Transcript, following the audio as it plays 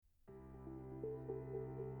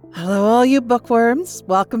Hello, all you bookworms.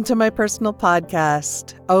 Welcome to my personal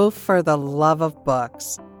podcast, Oh, for the Love of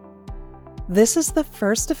Books. This is the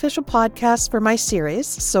first official podcast for my series,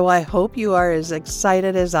 so I hope you are as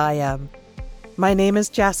excited as I am. My name is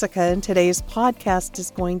Jessica, and today's podcast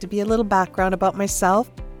is going to be a little background about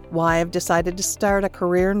myself, why I've decided to start a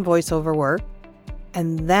career in voiceover work,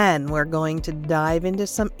 and then we're going to dive into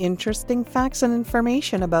some interesting facts and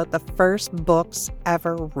information about the first books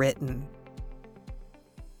ever written.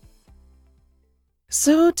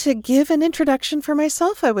 So to give an introduction for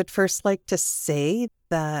myself, I would first like to say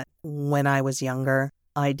that when I was younger,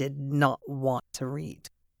 I did not want to read.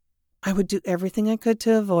 I would do everything I could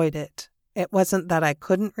to avoid it. It wasn't that I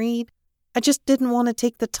couldn't read. I just didn't want to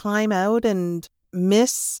take the time out and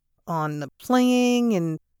miss on the playing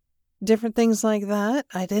and different things like that.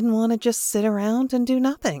 I didn't want to just sit around and do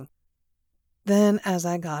nothing. Then as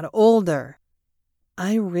I got older,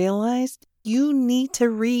 I realized you need to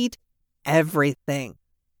read everything,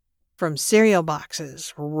 from cereal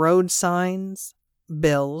boxes, road signs,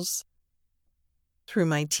 bills. Through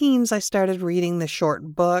my teens, I started reading the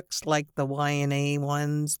short books, like the YA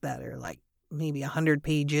ones that are like maybe 100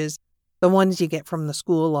 pages, the ones you get from the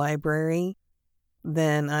school library.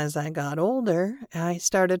 Then as I got older, I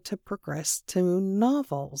started to progress to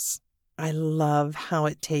novels. I love how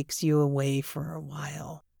it takes you away for a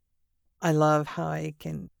while. I love how I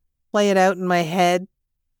can play it out in my head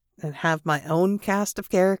and have my own cast of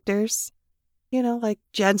characters, like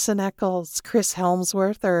Jensen Ackles, Chris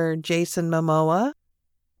Helmsworth, or Jason Momoa.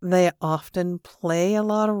 They often play a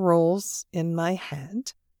lot of roles in my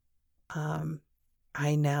head.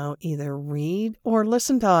 I now either read or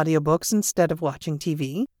listen to audiobooks instead of watching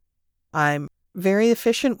TV. I'm very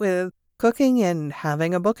efficient with cooking and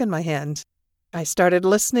having a book in my hand. I started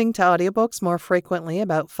listening to audiobooks more frequently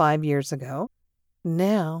about 5 years ago.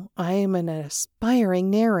 Now I am an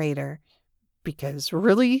aspiring narrator, because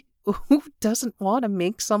really, who doesn't want to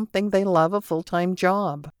make something they love a full-time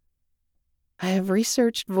job? I have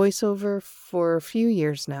researched voiceover for a few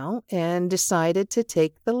years now and decided to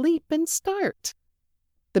take the leap and start.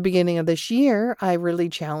 The beginning of this year, I really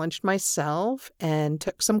challenged myself and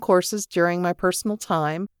took some courses during my personal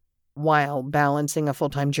time while balancing a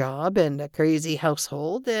full-time job and a crazy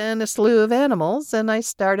household and a slew of animals, and I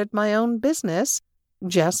started my own business,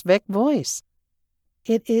 Just Vic Voice.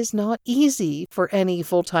 It is not easy for any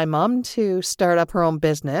full-time mom to start up her own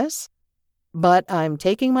business, but I'm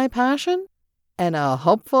taking my passion and a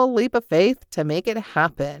hopeful leap of faith to make it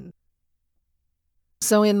happen.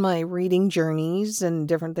 So in my reading journeys and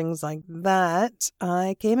different things like that,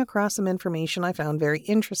 I came across some information I found very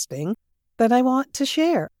interesting that I want to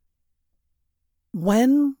share.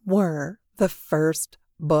 When were the first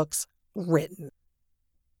books written?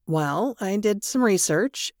 Well, I did some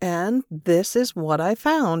research, and this is what I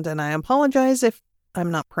found, and I apologize if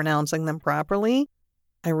I'm not pronouncing them properly.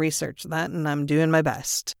 I researched that, and I'm doing my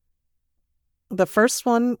best. The first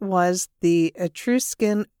one was the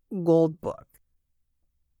Etruscan Gold Book.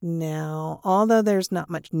 Now, although there's not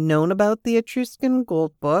much known about the Etruscan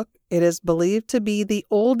Gold Book, it is believed to be the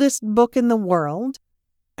oldest book in the world,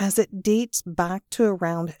 as it dates back to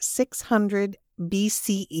around 600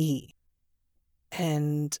 BCE.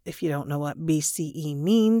 And if you don't know what BCE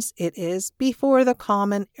means, it is before the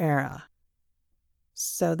Common Era.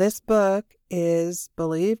 So this book is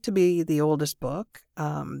believed to be the oldest book.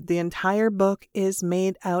 The entire book is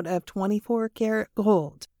made out of 24-karat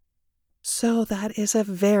gold. So that is a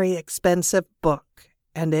very expensive book.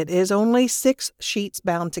 And it is only 6 sheets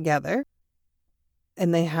bound together.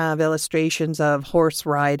 And they have illustrations of horse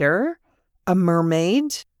rider, a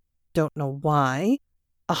mermaid, don't know why,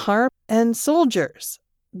 a harp, and soldiers.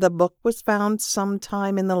 The book was found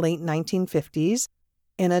sometime in the late 1950s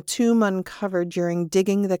in a tomb uncovered during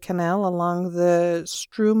digging the canal along the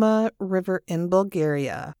Struma River in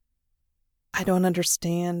Bulgaria. I don't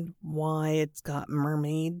understand why it's got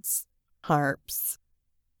mermaids, harps.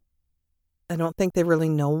 I don't think they really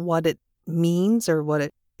know what it means or what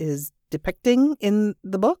it is depicting in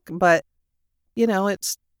the book, but,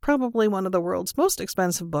 it's probably one of the world's most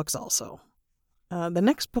expensive books also. The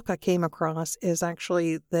next book I came across is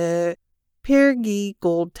actually the Pyrgi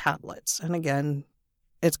gold tablets. And again,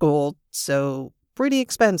 it's gold, so pretty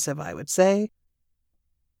expensive, I would say.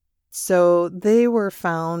 So they were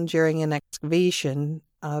found during an excavation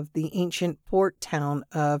of the ancient port town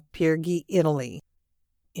of Pyrgi, Italy,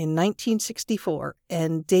 in 1964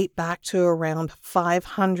 and date back to around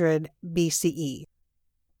 500 BCE.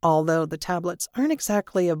 Although the tablets aren't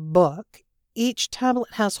exactly a book, each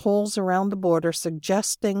tablet has holes around the border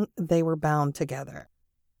suggesting they were bound together.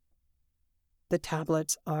 the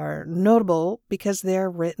tablets are notable because they're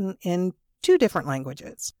written in 2 different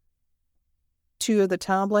languages. 2 of the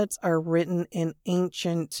tablets are written in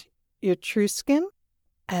ancient Etruscan,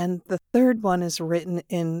 and the 3rd one is written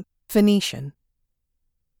in Phoenician.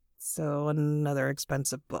 So another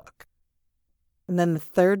expensive book. And then the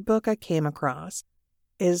 3rd book I came across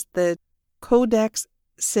is the Codex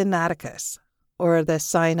Sinaiticus, or the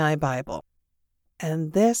Sinai Bible.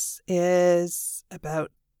 And this is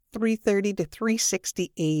about 330 to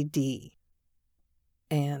 360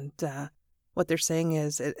 AD. And what they're saying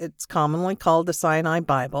is it's commonly called the Sinai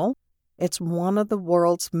Bible. It's one of the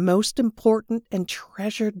world's most important and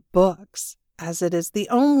treasured books, as it is the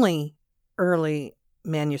only early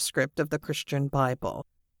manuscript of the Christian Bible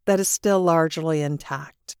that is still largely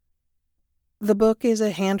intact. The book is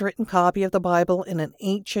a handwritten copy of the Bible in an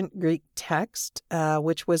ancient Greek text,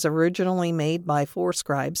 which was originally made by 4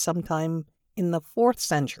 scribes sometime in the 4th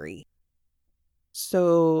century.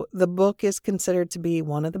 So the book is considered to be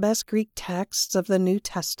one of the best Greek texts of the New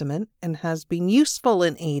Testament and has been useful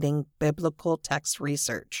in aiding biblical text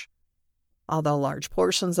research. Although large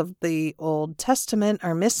portions of the Old Testament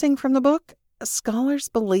are missing from the book, scholars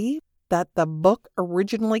believe that the book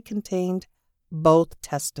originally contained both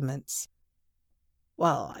testaments.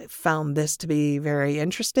 Well, I found this to be very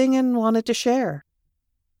interesting and wanted to share.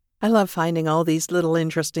 I love finding all these little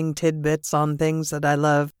interesting tidbits on things that I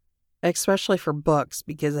love, especially for books,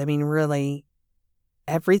 because, really,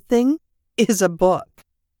 everything is a book.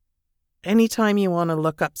 Anytime you want to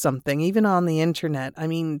look up something, even on the internet,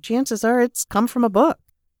 chances are it's come from a book.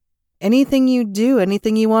 Anything you do,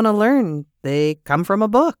 anything you want to learn, they come from a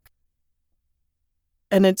book.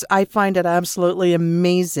 And I find it absolutely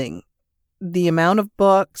amazing, the amount of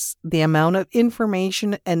books, the amount of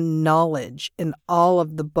information and knowledge in all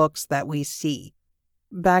of the books that we see.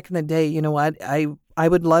 Back in the day, you know what, I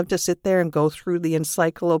would love to sit there and go through the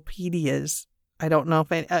encyclopedias. I don't know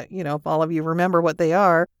if all of you remember what they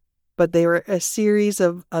are, but they were a series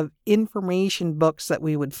of information books that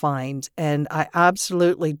we would find, and I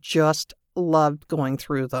absolutely just loved going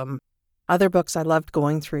through them. Other books I loved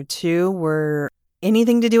going through too were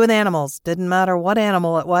anything to do with animals. Didn't matter what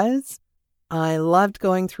animal it was. I loved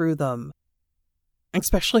going through them,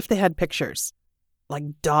 especially if they had pictures,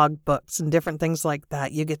 like dog books and different things like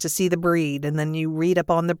that. You get to see the breed, and then you read up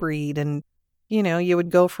on the breed, and, you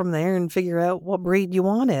would go from there and figure out what breed you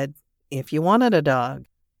wanted, if you wanted a dog,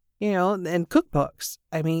 and cookbooks.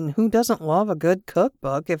 Who doesn't love a good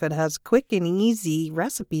cookbook if it has quick and easy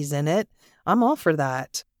recipes in it? I'm all for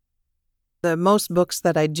that. The most books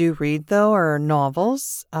that I do read, though, are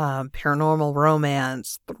novels, paranormal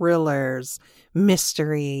romance, thrillers,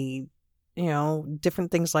 mystery, different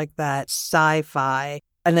things like that, sci-fi.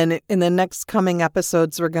 And then in the next coming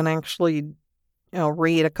episodes, we're going to actually,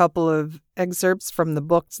 read a couple of excerpts from the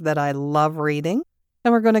books that I love reading.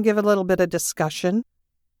 And we're going to give a little bit of discussion,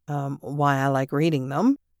 why I like reading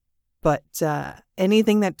them. But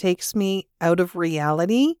anything that takes me out of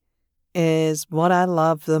reality is what I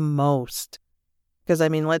love the most. Because,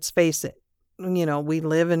 let's face it, we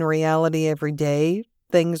live in reality every day.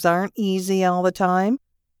 Things aren't easy all the time,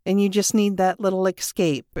 and you just need that little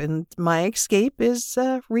escape. And my escape is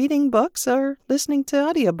reading books or listening to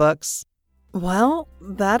audiobooks. Well,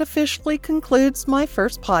 that officially concludes my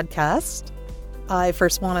first podcast. I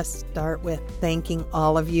first want to start with thanking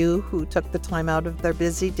all of you who took the time out of their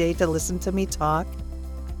busy day to listen to me talk.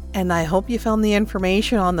 And I hope you found the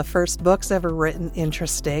information on the first books ever written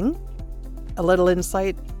interesting. A little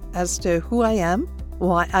insight as to who I am,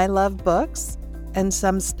 why I love books, and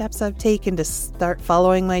some steps I've taken to start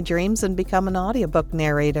following my dreams and become an audiobook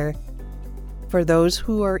narrator. For those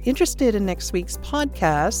who are interested in next week's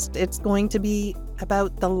podcast, it's going to be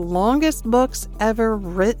about the longest books ever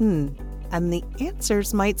written, and the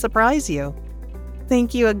answers might surprise you.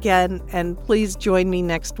 Thank you again, and please join me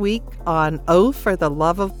next week on Oh for the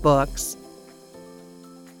Love of Books.